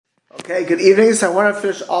Okay, good evening. So I want to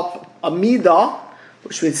finish up Amida,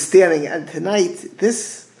 which means standing. And tonight,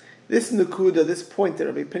 this Nakuda, this point that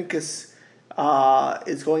Rabbi Pinkus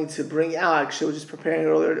is going to bring out, actually, I was just preparing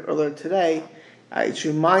earlier today, it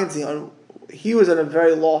reminds me, he was on a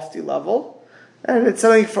very lofty level, and it's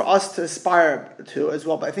something for us to aspire to as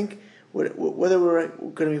well. But I think whether we're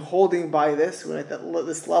going to be holding by this, we're at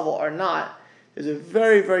this level or not, there's a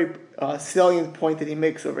very, very salient point that he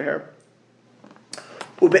makes over here.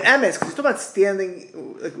 Because he's talking about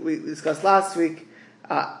standing, like we discussed last week,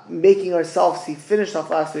 making ourselves, he finished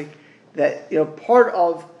off last week, that part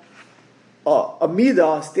of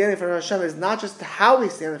Amida, standing in front of Hashem, is not just how we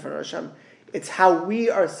stand in front of Hashem, it's how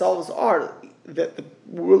we ourselves are.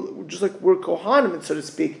 We're just like we're Kohanim, so to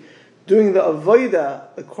speak, doing the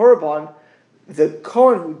Avodah, the Korban, the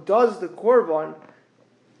Kohen who does the Korban,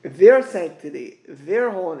 their sanctity,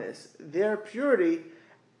 their holiness, their purity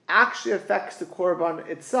actually affects the Korban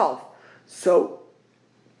itself. So,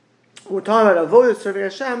 we're talking about Avodah, serving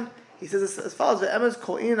Hashem. He says as follows: "Ve'emes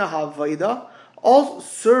kol ina ha'avodah," all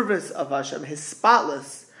service of Hashem, His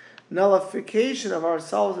spotless nullification of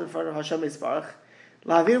ourselves in front of Hashem Yisbarach.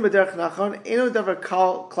 La'avinu b'derech nachon eno davar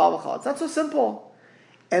klal v'chal. It's not so simple,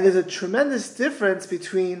 and there's a tremendous difference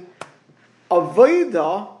between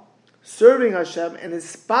Avodah, serving Hashem, and His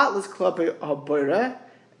spotless klal ha'boreh.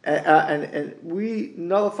 And we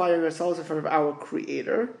nullifying ourselves in front of our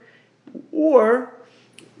Creator, or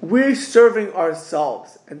we're serving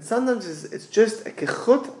ourselves. And sometimes it's just a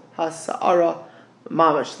kechut hasa'ara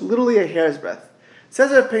mamash, literally a hair's breadth. Says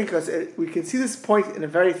Rav Pinkus, we can see this point in a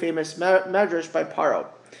very famous medrash by Paro.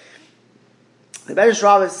 The Medrash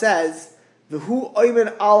Rabbah says, "V'hu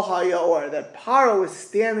oimen al ha'yaor," that Paro was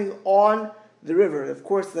standing on the river, of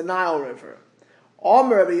course, the Nile River.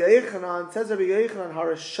 Omer Rabbi Yochanan, says Rabbi Yochanan,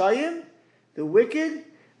 Harashayim, the wicked,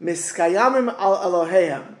 miskayamim al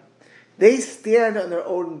Eloheim. They stand on their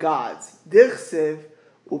own gods. Dichsiv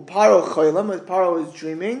uparo choylam, as Paro was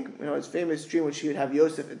dreaming, his famous dream which he would have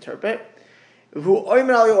Yosef interpret. Who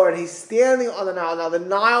oimer al yor, and he's standing on the Nile. Now the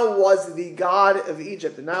Nile was the god of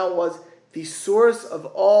Egypt. The Nile was the source of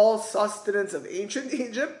all sustenance of ancient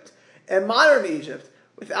Egypt and modern Egypt.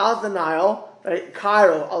 Without the Nile, right,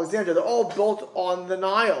 Cairo, Alexandria, they're all built on the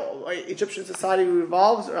Nile. Right? Egyptian society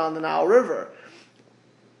revolves around the Nile River.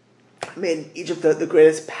 I mean, Egypt, the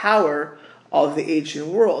greatest power of the ancient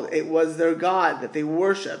world. It was their god that they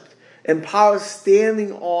worshipped. And Paro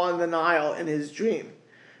standing on the Nile in his dream.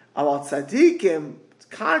 About tzaddikim,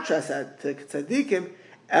 contrast that to tzaddikim,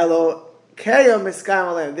 Elokayim miskayim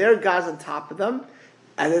aleim. Their God's on top of them.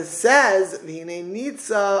 And it says, Hashem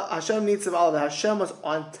Nitzav Alav, Hashem was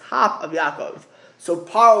on top of Yaakov. So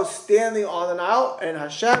Paro is standing on the Nile, and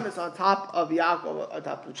Hashem is on top of Yaakov, on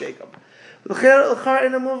top of Jacob. In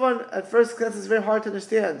a move on, at first glance, it's very hard to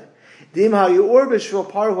understand. If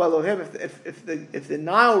the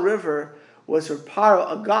Nile River was for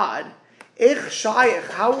Paro a god,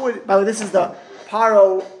 how would, by the way, this is the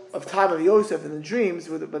Paro of time of Yosef in the dreams,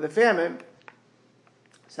 by the famine,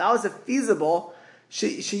 so how is it feasible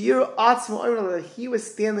that he was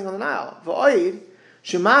standing on the Nile?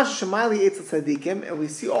 And we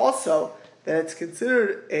see also that it's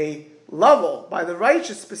considered a level by the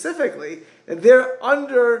righteous specifically, that they're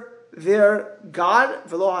under their God,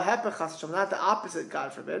 not the opposite,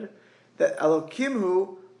 God forbid, that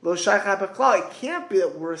Elokimhu lo shaykh ha'beklal. It can't be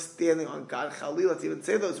that we're standing on God. Chalil, let's even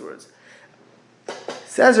say those words.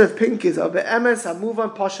 Says Rav Pinkus,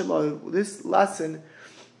 this lesson,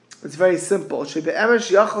 it's very simple. It's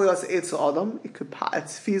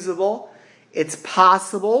feasible. It's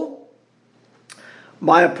possible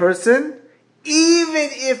by a person,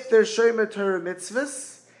 even if they're Shema Torah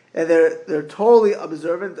mitzvahs, and they're totally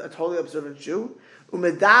observant, a totally observant Jew.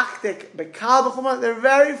 They're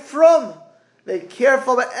very frum. They're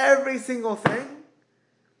careful about every single thing.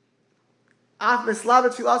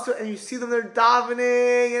 And you see them, they're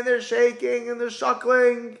davening, and they're shaking, and they're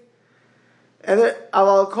shuckling. And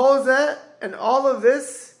all of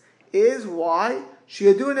this is why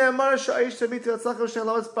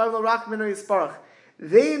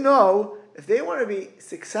they know if they want to be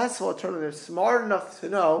successful eternally, they're smart enough to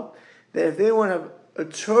know that if they want to have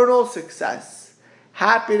eternal success,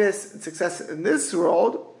 happiness, and success in this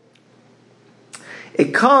world,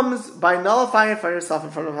 it comes by nullifying in front of yourself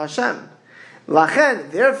in front of Hashem.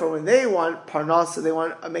 Lachen, therefore, when they want parnasa, they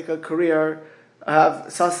want to make a career,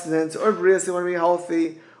 have sustenance, or bris, they want to be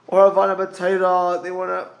healthy, or avana b'Torah,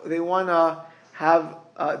 they want to have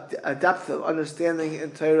a depth of understanding in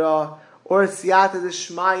Torah, or siyata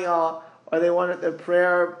d'shmaya, or they want their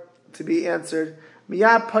prayer to be answered.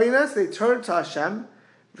 Miyad painas, they turn to Hashem.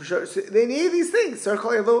 For sure. So they need these things. But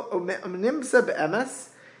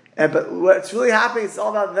what's really happening, it's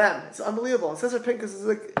all about them. It's unbelievable. It says for Pinchas, it's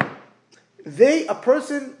like a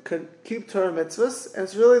person could keep Torah mitzvahs, and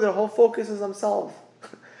it's really their whole focus is themselves.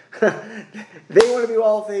 They want to be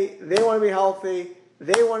wealthy, they want to be healthy,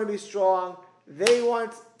 they want to be strong, they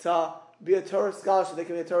want to be a Torah scholar so they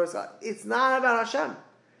can be a Torah scholar. It's not about Hashem.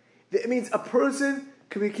 It means a person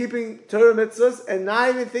could be keeping Torah mitzvahs and not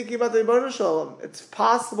even thinking about the Rebbeinu Shalom. It's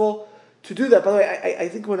possible to do that. By the way, I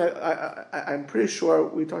think when I'm pretty sure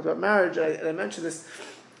we talked about marriage, and I mentioned this.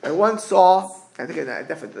 I once saw, I think I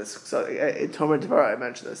definitely did this. So in Tomer Devar, I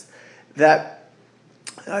mentioned this, that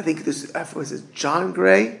I think this was John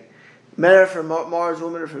Gray, Men Are From Mars,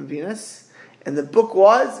 Women Are From Venus, and the book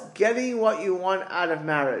was Getting What You Want Out of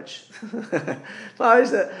Marriage. The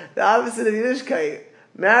opposite of Yiddishkeit.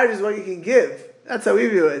 Marriage is what you can give. That's how we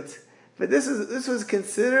view it. But this was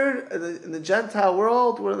considered in the Gentile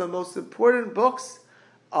world one of the most important books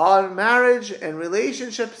on marriage and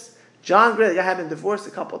relationships. John Gray, the guy had been divorced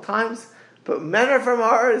a couple of times, but Men Are From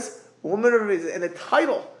Mars, Women Are From Venus, and the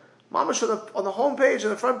title, Mamash on the homepage, on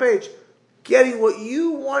the front page, Getting What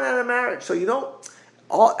You Want Out of Marriage. So you know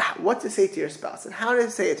what to say to your spouse and how to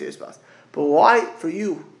say it to your spouse. But why for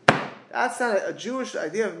you? That's not a Jewish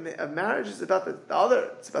idea of marriage. It's about the other.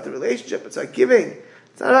 It's about the relationship. It's about giving.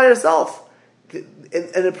 It's not about yourself.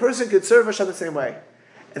 And a person could serve Hashem the same way.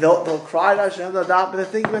 And they'll cry to Hashem, but they're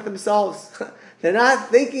thinking about themselves. They're not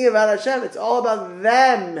thinking about Hashem. It's all about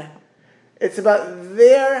them. It's about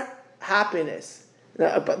their happiness.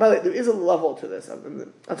 Now, by the way, there is a level to this. That's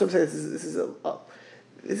what I'm saying. This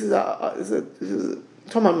is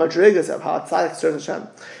talking about madrigas of how tzaddik serves Hashem,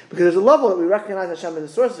 because there's a level that we recognize Hashem as the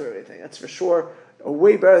source of everything. That's for sure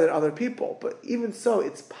way better than other people. But even so,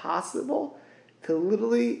 it's possible to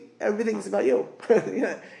literally everything's about you.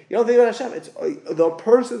 You don't think about Hashem. It's the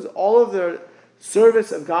person's all of their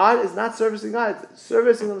service of God is not servicing God; it's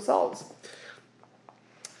servicing themselves.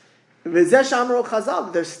 They're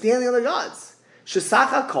standing on the gods.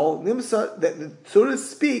 Shesach kol nimsa, so to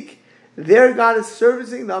speak, their God is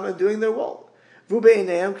servicing them and doing their will. Right,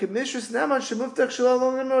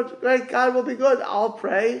 God will be good. I'll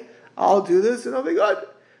pray. I'll do this, and it'll be good.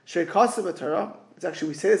 It's actually,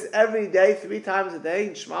 we say this every day, 3 times a day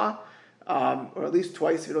in Shema, or at least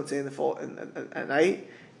twice if you don't say in the full at night.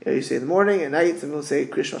 You say in the morning, at night. Some people say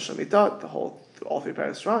Krishna Shemitah, all 3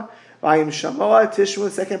 paragraphs of Shema. Vayim Shamoa Tishmu,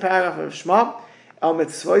 the second paragraph of Shema. El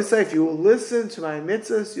Mitzvosai, if you will listen to my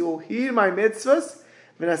mitzvahs, you will hear my mitzvahs.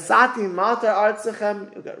 V'nasati malta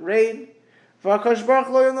artzachem, you'll get rain. If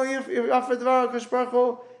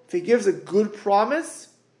he gives a good promise,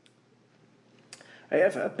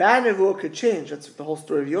 if a bad nevuah could change, that's the whole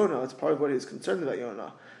story of Yonah. It's part of what he was concerned about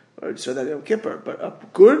Yonah, or so that Yom Kippur. But a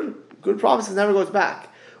good promise never goes back.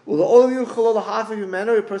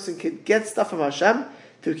 A person could get stuff from Hashem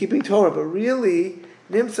through keeping Torah, but really,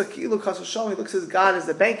 he looks at God as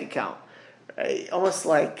a bank account, right? Almost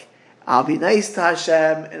like I'll be nice to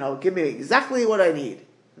Hashem and He'll give me exactly what I need.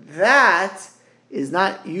 That is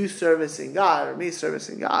not you servicing God or me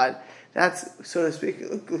servicing God. That's, so to speak,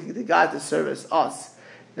 looking to God to service us.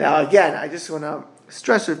 Now, again, I just want to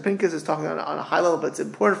stress that Pinchas is talking on a high level, but it's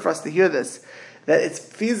important for us to hear this, that it's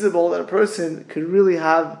feasible that a person could really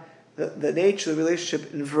have the nature of the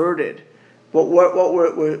relationship inverted. What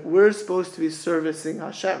we're supposed to be servicing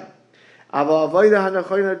Hashem.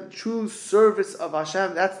 True service of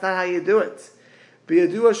Hashem, that's not how you do it.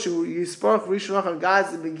 B'yadua shu yisparach rishon on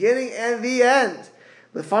God's the beginning and the end.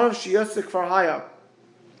 Lefanav sheyosek kfar haya.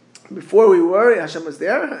 Before we were, Hashem was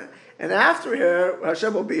there, and after here,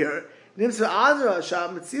 Hashem will be here. My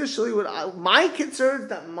concern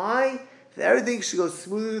that everything should go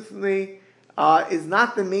smoothly is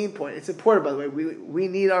not the main point. It's important, by the way. We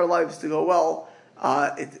need our lives to go well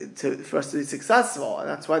for us to be successful, and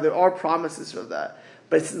that's why there are promises for that.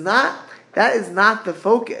 But it's not. That is not the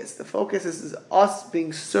focus. The focus is us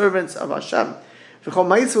being servants of Hashem. When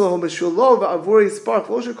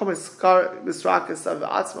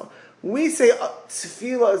we say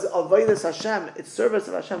tefillah is avodas Hashem, it's service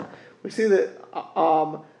of Hashem. We see that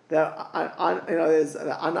there's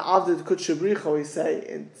an avdud kutshabricha. We say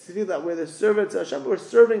in tefillah that we're the servants of Hashem. We're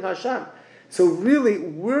serving Hashem. So really,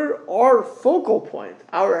 our focal point,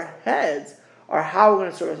 our heads, are how we're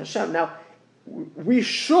going to serve Hashem. Now, we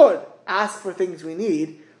should ask for things we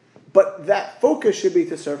need, but that focus should be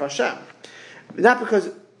to serve Hashem. Not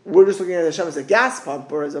because we're just looking at Hashem as a gas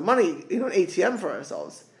pump or as a money, an ATM for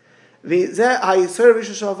ourselves. That's the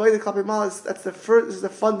first. This is the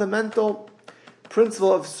fundamental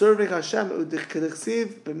principle of serving Hashem.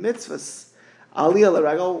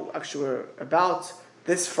 Actually, we're about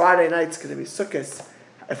this Friday night's going to be Sukkot.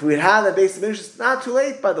 If we had the base of English, it's not too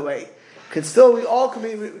late, by the way. We all can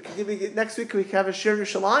be, next week we can have a Shearim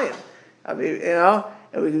Shearim. I mean, and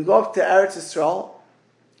we can go up to Eretz Yisrael.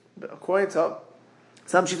 But according to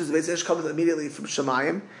some shittas, the base of English comes immediately from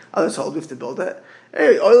Shemayim. Others hold we have to build it.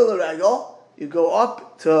 Anyway, Oil L'Regel, you go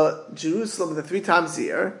up to Jerusalem 3 times a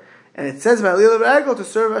year, and it says by Oil L'Regel to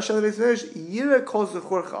serve Hashem the base of English, Yira Kol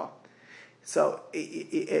Zechurcha. So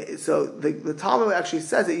the Talmud actually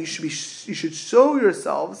says that you should show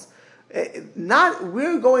yourselves.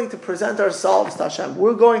 We're going to present ourselves to Hashem.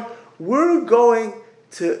 We're going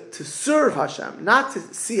to serve Hashem, not to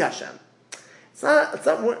see Hashem. It's not.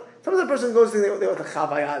 Sometimes the person goes they want the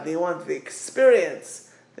chavaya, they want the experience,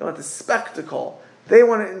 they want the spectacle, they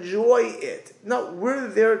want to enjoy it. No, we're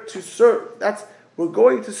there to serve. We're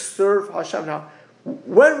going to serve Hashem now.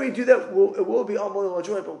 When we do that, it will be unbelievable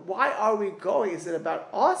joy. But why are we going? Is it about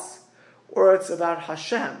us, or it's about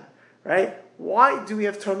Hashem? Right? Why do we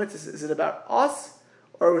have Torah mitzvahs? Is it about us,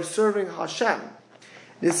 or we're serving Hashem?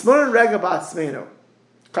 Nismon rega ba'atzmeinu.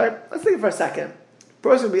 Okay, let's think for a second. A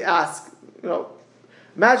person would be asked,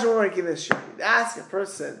 imagine we're making this shit. You'd ask a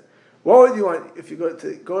person, what would you want if you go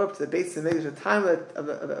up to the Beis Hamikdash, the time of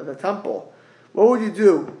the temple? What would you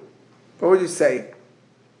do? What would you say?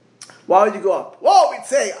 Why would you go up? Well, we'd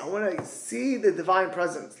say, I want to see the divine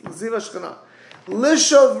presence. Lishav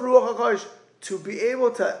Ruach HaKodesh, to be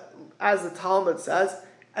able to, as the Talmud says,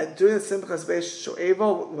 during the Simchas Beis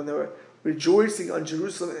Shoeva, when they were rejoicing on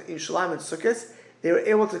Jerusalem in Yerushalayim and Sukkot, they were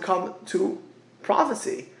able to come to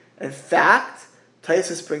prophecy. In fact,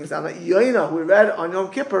 Taisus brings down that Yoina, who we read on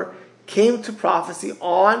Yom Kippur, came to prophecy at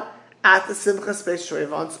the Simchas Beis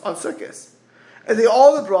Shoeva on Sukkot. And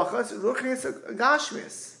all the brachas, Ruchnis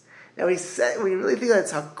Gashmis. Now when you really think about it,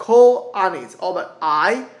 it's Hakol Ani. It's all about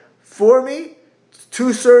I, for me,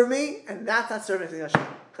 to serve me, and that's not serving Hashem.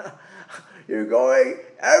 You're going,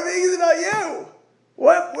 everything is about you.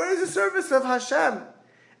 Where's the service of Hashem?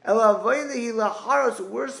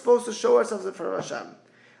 We're supposed to show ourselves in front of Hashem.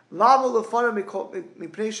 Right?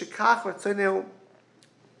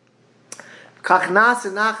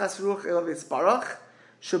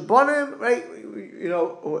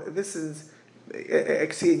 This is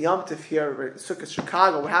in Yom Tov here, Sukkot,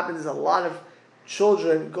 Chicago. What happens is a lot of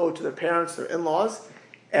children go to their parents, their in-laws,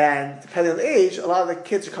 and depending on the age, a lot of the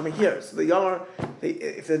kids are coming here. So the younger,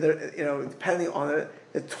 if they're depending on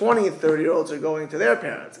the 20 and 30-year-olds are going to their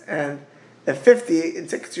parents, and the 50 and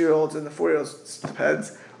 60-year-olds and the 40-year-olds,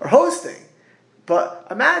 depends, are hosting. But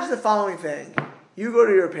imagine the following thing: you go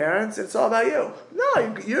to your parents, and it's all about you.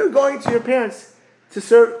 No, you're going to your parents to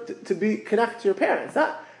serve, to be connected to your parents.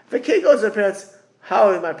 Not if a kid goes to their parents, how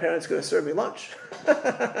are my parents going to serve me lunch? What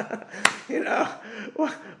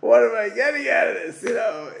am I getting out of this?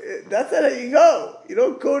 That's not how you go. You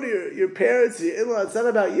don't go to your parents, your in-laws. It's not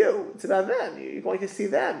about you. It's about them. You're going to see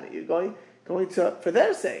them. You're going to for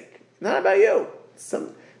their sake. Not about you.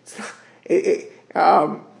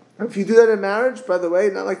 If you do that in marriage, by the way,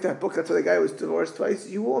 not like that book. That's why the guy was divorced twice.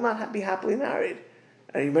 You will not be happily married,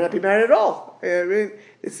 and you may not be married at all. I mean,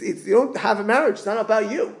 you don't have a marriage. It's not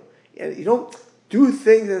about you. And you don't do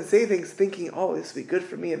things and say things thinking, oh, this will be good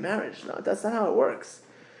for me in marriage. No, that's not how it works.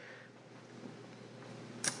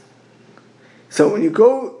 So when you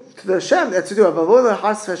go to the Hashem, that's to do. If you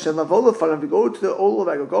go to the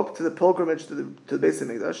Olavag, go up to the pilgrimage to the Beis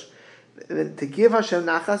Hamikdash, and then to give Hashem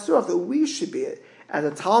nachas ruach, that we should be, as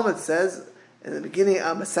the Talmud says in the beginning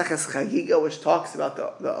of Maseches Chagiga, which talks about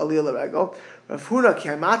the Aliyah L'Regel, Rav Huna ki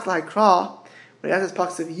hamat la'ikra, when he has this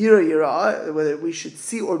box of yira, whether we should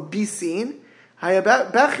see or be seen,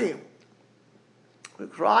 hayabechim. We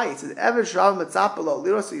cry. It says, "Ever shrav matzapalo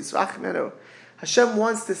liros yisrach menu." Hashem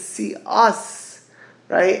wants to see us,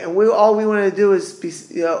 right? And we want to do is be,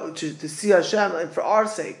 to see Hashem, and for our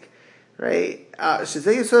sake, right?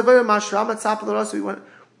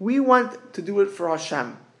 We want to do it for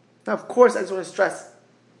Hashem. Now, of course, I just want to stress,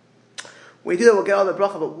 when we do that, we'll get all the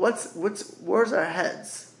bracha. But where's our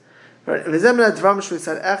heads? Right?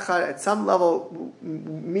 At some level,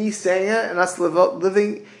 me saying it and us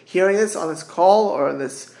living, hearing this on this call or on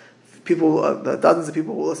this people, the dozens of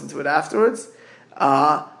people who listen to it afterwards,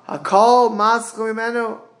 a call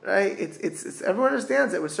right? It's everyone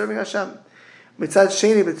understands it. We're serving Hashem. Mitzad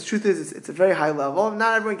Sheni, but the truth is, it's a very high level.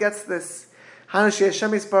 Not everyone gets this. Where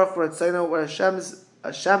Hashem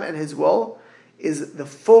and His will is the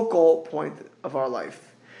focal point of our life.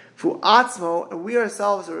 And we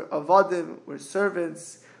ourselves are avadim, we're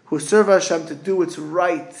servants who serve Hashem to do what's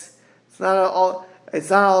right. It's not all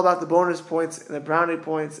about the bonus points and the brownie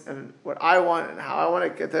points and what I want and how I want to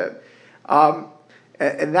get there.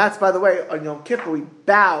 And that's, by the way, on Yom Kippur we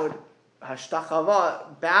bowed,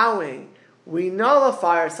 hashtachava, bowing. We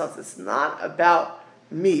nullify ourselves. It's not about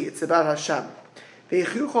me. It's about Hashem. And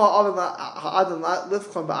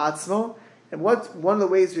one of the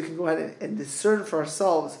ways we can go ahead and discern for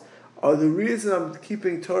ourselves are the reason I'm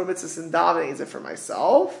keeping Torah mitzvahs and davening. Is it for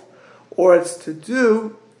myself, or it's to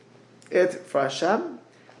do it for Hashem?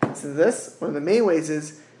 So this, one of the main ways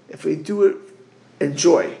is if we do it in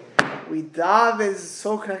joy. We daven is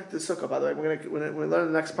so connected to Sukkah. By the way, when we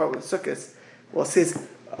learn the next part with Sukkahs, well, it says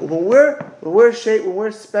when we're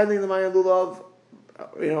spending the Maya Lulav,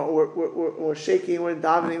 we're shaking, we're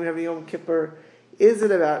davening, we have Yom Kippur. Is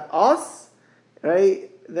it about us, right?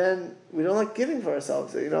 Then we don't like giving for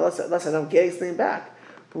ourselves. Unless I'm getting something back.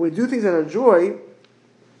 But we do things out of joy.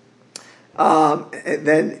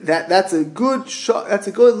 Then that's a good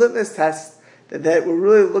litmus test that we're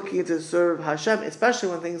really looking to serve Hashem, especially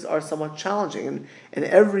when things are somewhat challenging. And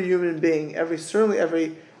every human being, certainly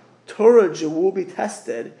every Torah Jew will be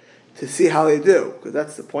tested to see how they do, because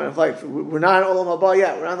that's the point of life. We're not in Olam Haba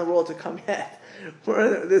yet. We're not in the world to come yet.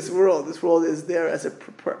 We're in this world. This world is there as a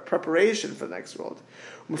preparation for the next world.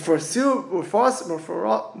 For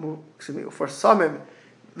Samim,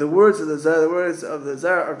 the words of the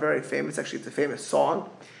Zohar are very famous. Actually, it's a famous song.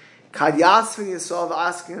 Kad Yasvin Yisrael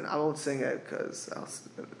asking, I won't sing it because I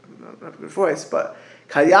don't have a good voice, but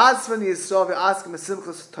Kad Yasvin Yisrael asking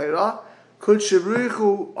Mesimchas Torah, Kul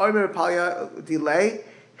Shivruchu Omer Palya delay,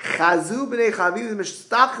 Chazu b'nei Chaviv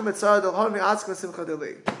Mishtachim Etzar Delhon asking Mesimchas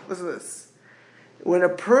delay. Listen to this. When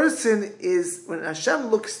Hashem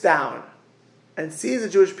looks down and sees the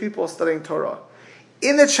Jewish people studying Torah,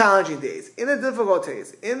 in the challenging days, in the difficult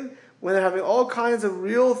days, when they're having all kinds of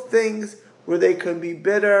real things where they can be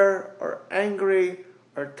bitter or angry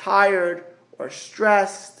or tired or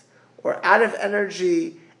stressed or out of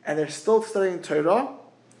energy, and they're still studying Torah,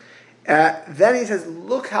 then he says,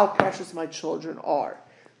 look how precious my children are.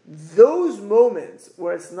 Those moments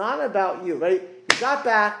where it's not about you, right? You got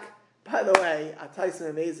back, by the way, I'll tell you something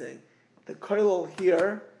amazing. The kollel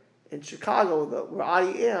here in Chicago, where I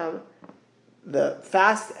am, the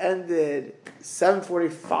fast ended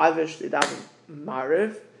 7:45ish. They davened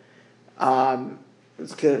Mariv.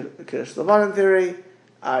 It's Kiddush Levan theory.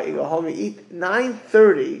 You go home, you eat.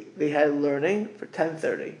 9:30 they had learning for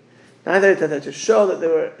 10:30. 9:30 to 10:30 to show that there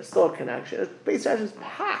were still a connection. Base Rash is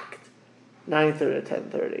packed. 9:30 to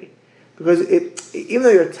 10:30 because even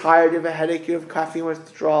though you're tired, you have a headache, you have caffeine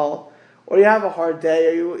withdrawal, or you have a hard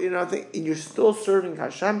day, or you're still serving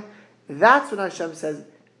Hashem. That's when Hashem says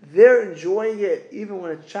they're enjoying it, even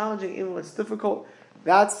when it's challenging, even when it's difficult.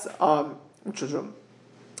 That's children.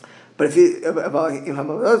 But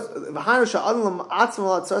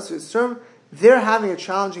they're having a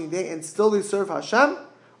challenging day and still they serve Hashem,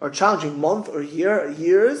 or a challenging month or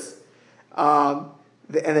years, and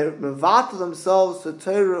they mevatel themselves to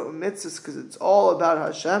Torah mitzvahs because it's all about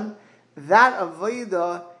Hashem. That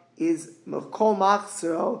avodah is mekol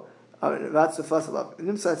machzero.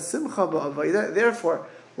 Therefore,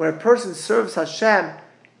 when a person serves Hashem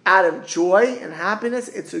out of joy and happiness,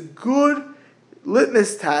 it's a good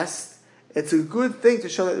litmus test. It's a good thing to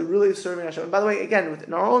show that they're really serving Hashem. And by the way, again,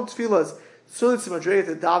 in our own tefillahs, certainly it's a madrega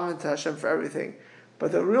to daven to Hashem for everything.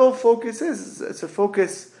 But the real focus it's a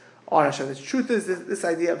focus on Hashem. The truth is this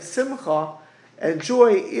idea of simcha and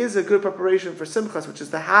joy is a good preparation for simchas, which is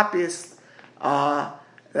the happiest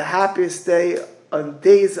day on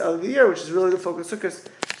days of the year, which is really the focus of Sukkot.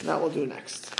 And that we'll do next.